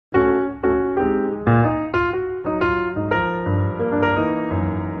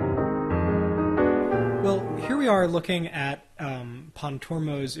are looking at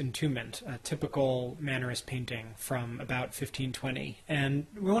Pontormo's Entombment, a typical Mannerist painting from about 1520. And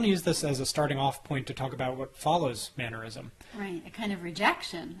we want to use this as a starting off point to talk about what follows Mannerism. Right, a kind of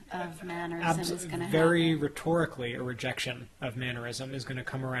rejection of Mannerism is going to happen. Very rhetorically, a rejection of Mannerism is going to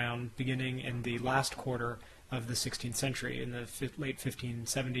come around beginning in the last quarter of the 16th century, in the late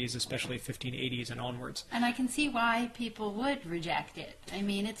 1570s, especially 1580s and onwards. And I can see why people would reject it. I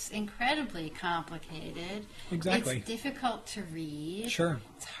mean, it's incredibly complicated. Exactly. It's difficult to read. Sure.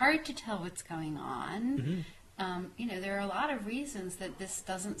 It's hard to tell what's going on. Mm-hmm. You know, there are a lot of reasons that this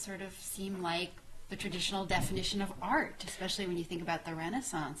doesn't sort of seem like the traditional definition of art, especially when you think about the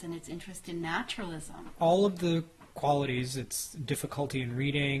Renaissance and its interest in naturalism. All of the qualities, its difficulty in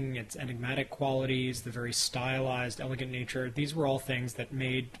reading, its enigmatic qualities, the very stylized, elegant nature, these were all things that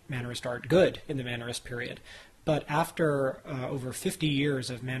made Mannerist art good in the Mannerist period. But after over 50 years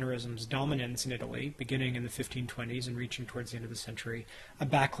of Mannerism's dominance in Italy, beginning in the 1520s and reaching towards the end of the century, a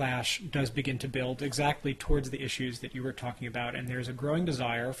backlash does begin to build exactly towards the issues that you were talking about, and there's a growing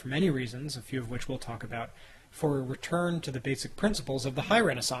desire, for many reasons, a few of which we'll talk about, for a return to the basic principles of the High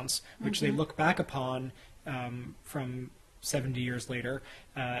Renaissance, which they look back upon from 70 years later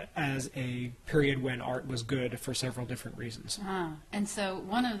as a period when art was good for several different reasons. And so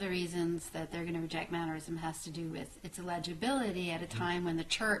one of the reasons that they're going to reject Mannerism has to do with its illegibility at a time when the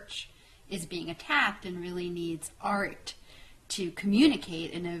church is being attacked and really needs art to communicate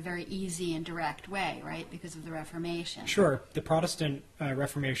in a very easy and direct way, right, because of the Reformation. Sure. The Protestant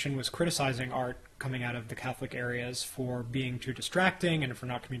Reformation was criticizing art coming out of the Catholic areas for being too distracting and for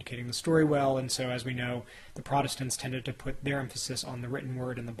not communicating the story well, and so, as we know, the Protestants tended to put their emphasis on the written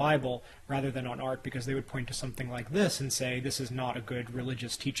word in the Bible rather than on art, because they would point to something like this and say, this is not a good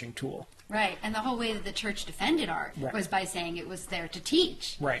religious teaching tool. Right, and the whole way that the church defended art was by saying it was there to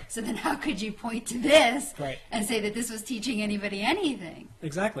teach. Right. So then how could you point to this Right. and say that this was teaching anybody anything?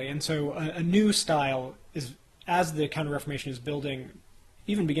 Exactly, and so a new style is, as the Counter-Reformation is building,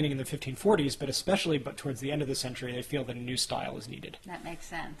 even beginning in the 1540s, but especially towards the end of the century, they feel that a new style is needed. That makes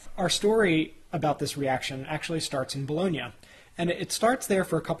sense. Our story about this reaction actually starts in Bologna, and it starts there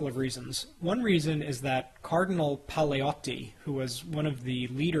for a couple of reasons. One reason is that Cardinal Paleotti, who was one of the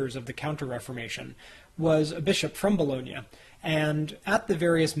leaders of the Counter-Reformation, was a bishop from Bologna, and at the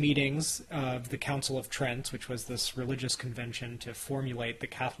various meetings of the Council of Trent, which was this religious convention to formulate the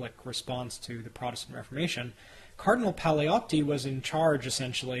Catholic response to the Protestant Reformation, Cardinal Paleotti was in charge,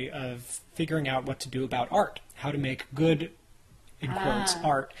 essentially, of figuring out what to do about art, how to make good, in quotes,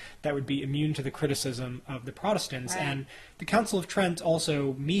 art that would be immune to the criticism of the Protestants. Right. And the Council of Trent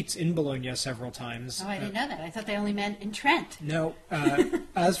also meets in Bologna several times. Oh, I didn't know that. I thought they only meant in Trent. No,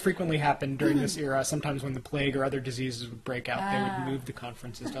 as frequently happened during this era, sometimes when the plague or other diseases would break out, they would move the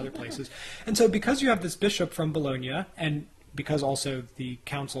conferences to other places. And so because you have this bishop from Bologna, and because also the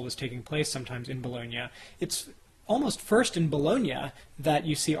council was taking place sometimes in Bologna, it's almost first in Bologna that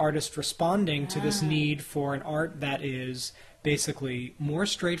you see artists responding to this need for an art that is basically more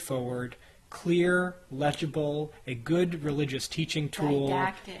straightforward, clear, legible, a good religious teaching tool.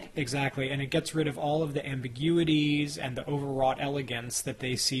 Didactic. Exactly, and it gets rid of all of the ambiguities and the overwrought elegance that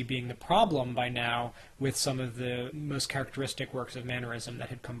they see being the problem by now with some of the most characteristic works of Mannerism that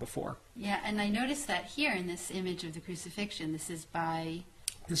had come before. Yeah, and I noticed that here in this image of the Crucifixion. This is by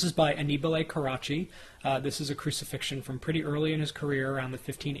Annibale Carracci. This is a crucifixion from pretty early in his career, around the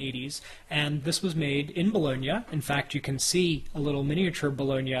 1580s, and this was made in Bologna. In fact, you can see a little miniature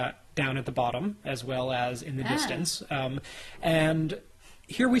Bologna down at the bottom, as well as in the distance. And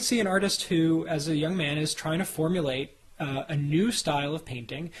here we see an artist who, as a young man, is trying to formulate a new style of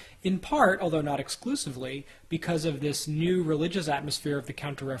painting, in part, although not exclusively, because of this new religious atmosphere of the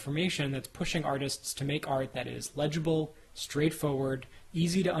Counter-Reformation that's pushing artists to make art that is legible, straightforward,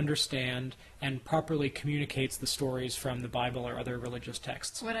 easy to understand, and properly communicates the stories from the Bible or other religious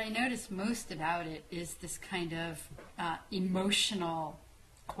texts. What I noticed most about it is this kind of emotional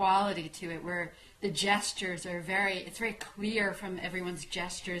quality to it, where the gestures are it's very clear from everyone's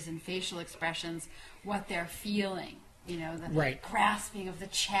gestures and facial expressions what they're feeling. You know, the grasping of the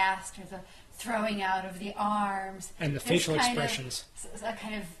chest or the throwing out of the arms. And the facial expressions. A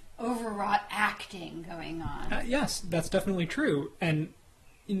kind of overwrought acting going on. Yes, that's definitely true. And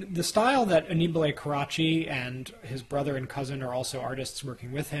the style that Annibale Carracci and his brother and cousin are also artists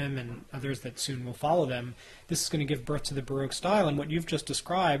working with him, and others that soon will follow them, this is going to give birth to the Baroque style, and what you've just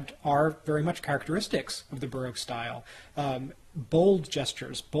described are very much characteristics of the Baroque style. bold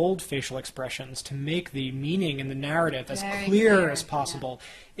gestures, bold facial expressions to make the meaning in the narrative as Very clear as possible,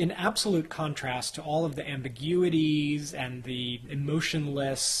 in absolute contrast to all of the ambiguities and the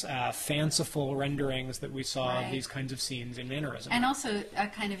emotionless, fanciful renderings that we saw of these kinds of scenes in mannerism. And also a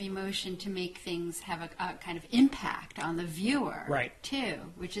kind of emotion to make things have a kind of impact on the viewer, too,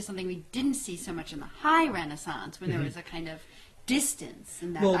 which is something we didn't see so much in the High Renaissance, when there was a kind of distance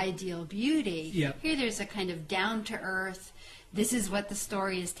and that ideal beauty. Here there's a kind of down-to-earth, this is what the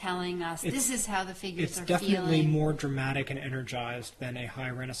story is telling us, this is how the figures are feeling. It's definitely more dramatic and energized than a High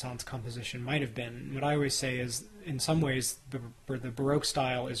Renaissance composition might have been. What I always say is, in some ways, the Baroque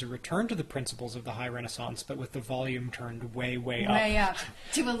style is a return to the principles of the High Renaissance, but with the volume turned way, way up. Way up,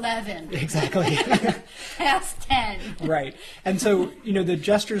 to 11. Exactly. Past 10. Right. And so, the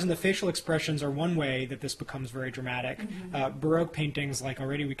gestures and the facial expressions are one way that this becomes very dramatic. Baroque paintings, like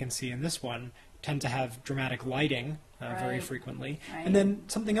already we can see in this one, tend to have dramatic lighting very frequently. And then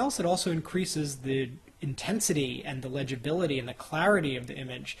something else that also increases the intensity and the legibility and the clarity of the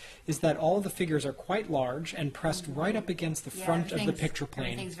image is that all of the figures are quite large and pressed right up against the front of the picture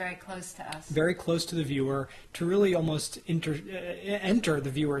plane. Everything's very close to us. Very close to the viewer, to really almost enter the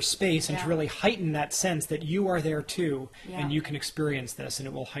viewer's space and to really heighten that sense that you are there too, and you can experience this, and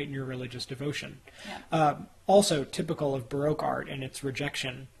it will heighten your religious devotion. Also typical of Baroque art and its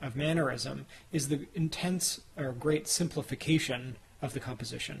rejection of mannerism is the intense or great simplification of the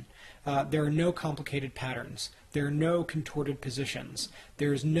composition. There are no complicated patterns. There are no contorted positions.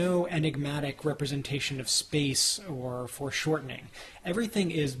 There's no enigmatic representation of space or foreshortening. Everything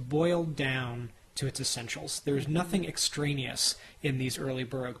is boiled down to its essentials. There's nothing extraneous in these early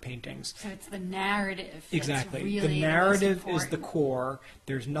Baroque paintings. So it's the narrative. Exactly. Really the narrative is the core.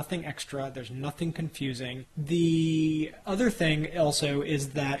 There's nothing extra. There's nothing confusing. The other thing also is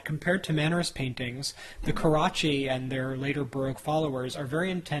that compared to Mannerist paintings, the Carracci and their later Baroque followers are very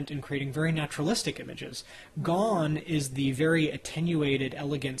intent in creating very naturalistic images. Gone is the very attenuated,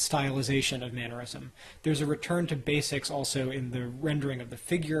 elegant stylization of Mannerism. There's a return to basics also in the rendering of the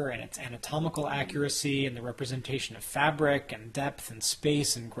figure and its anatomical accuracy and the representation of fabric and depth and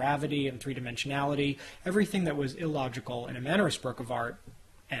space and gravity and three-dimensionality. Everything that was illogical in a Mannerist work of art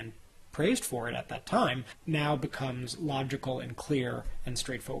and praised for it at that time now becomes logical and clear and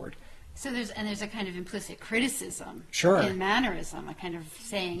straightforward. So there's a kind of implicit criticism in Mannerism, a kind of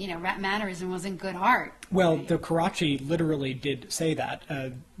saying, Mannerism wasn't good art. Well, the Carracci literally did say that.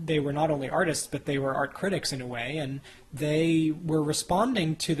 They were not only artists, but they were art critics in a way, and they were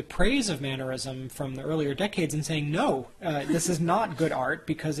responding to the praise of Mannerism from the earlier decades and saying, no, this is not good art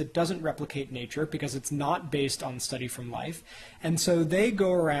because it doesn't replicate nature, because it's not based on study from life. And so they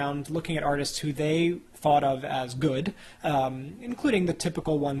go around looking at artists who they thought of as good, including the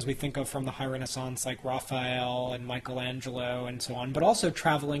typical ones we think of from the High Renaissance, like Raphael and Michelangelo and so on, but also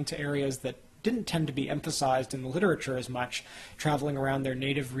traveling to areas that didn't tend to be emphasized in the literature as much, traveling around their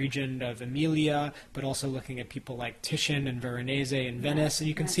native region of Emilia, but also looking at people like Titian and Veronese in Venice, and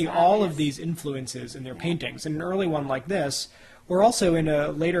you can see all of these influences in their paintings. In an early one like this, or also in a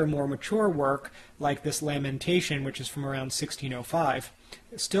later, more mature work like this Lamentation, which is from around 1605.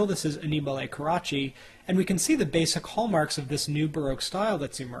 Still, this is Annibale Carracci, and we can see the basic hallmarks of this new Baroque style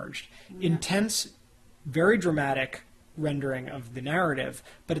that's emerged. Intense, very dramatic rendering of the narrative,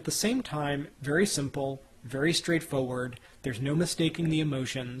 but at the same time, very simple, very straightforward. There's no mistaking the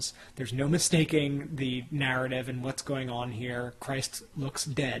emotions. There's no mistaking the narrative and what's going on here. Christ looks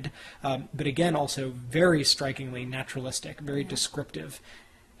dead. But again, also very strikingly naturalistic, very descriptive.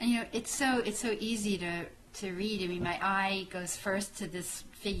 And it's so easy to read. I mean, my eye goes first to this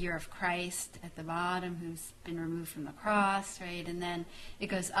figure of Christ at the bottom who's been removed from the cross, right? And then it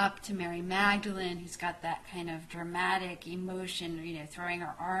goes up to Mary Magdalene, who's got that kind of dramatic emotion, throwing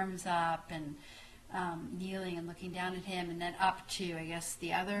her arms up and kneeling and looking down at him, and then up to, I guess,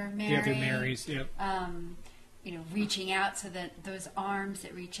 the other Mary. The other Marys, yep. Reaching out, so that those arms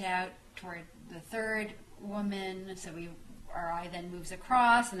that reach out toward the third woman, so our eye then moves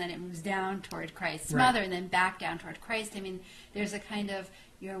across, and then it moves down toward Christ's mother, and then back down toward Christ. I mean, there's a kind of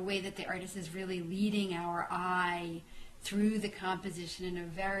way that the artist is really leading our eye through the composition in a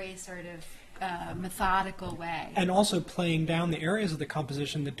very sort of methodical way. And also playing down the areas of the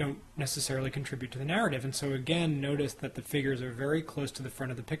composition that don't necessarily contribute to the narrative. And so again, notice that the figures are very close to the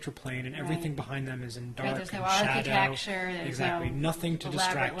front of the picture plane, and everything behind them is in dark there's and no shadow. architecture, there's exactly, nothing to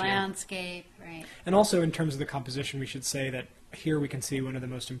distract you. Landscape, right. And also in terms of the composition, we should say that here we can see one of the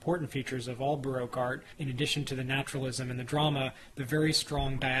most important features of all Baroque art, in addition to the naturalism and the drama, the very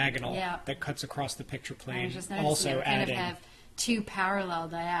strong diagonal that cuts across the picture plane, also adding. Kind of have two parallel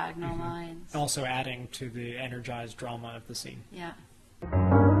diagonal lines. Also adding to the energized drama of the scene. Yeah.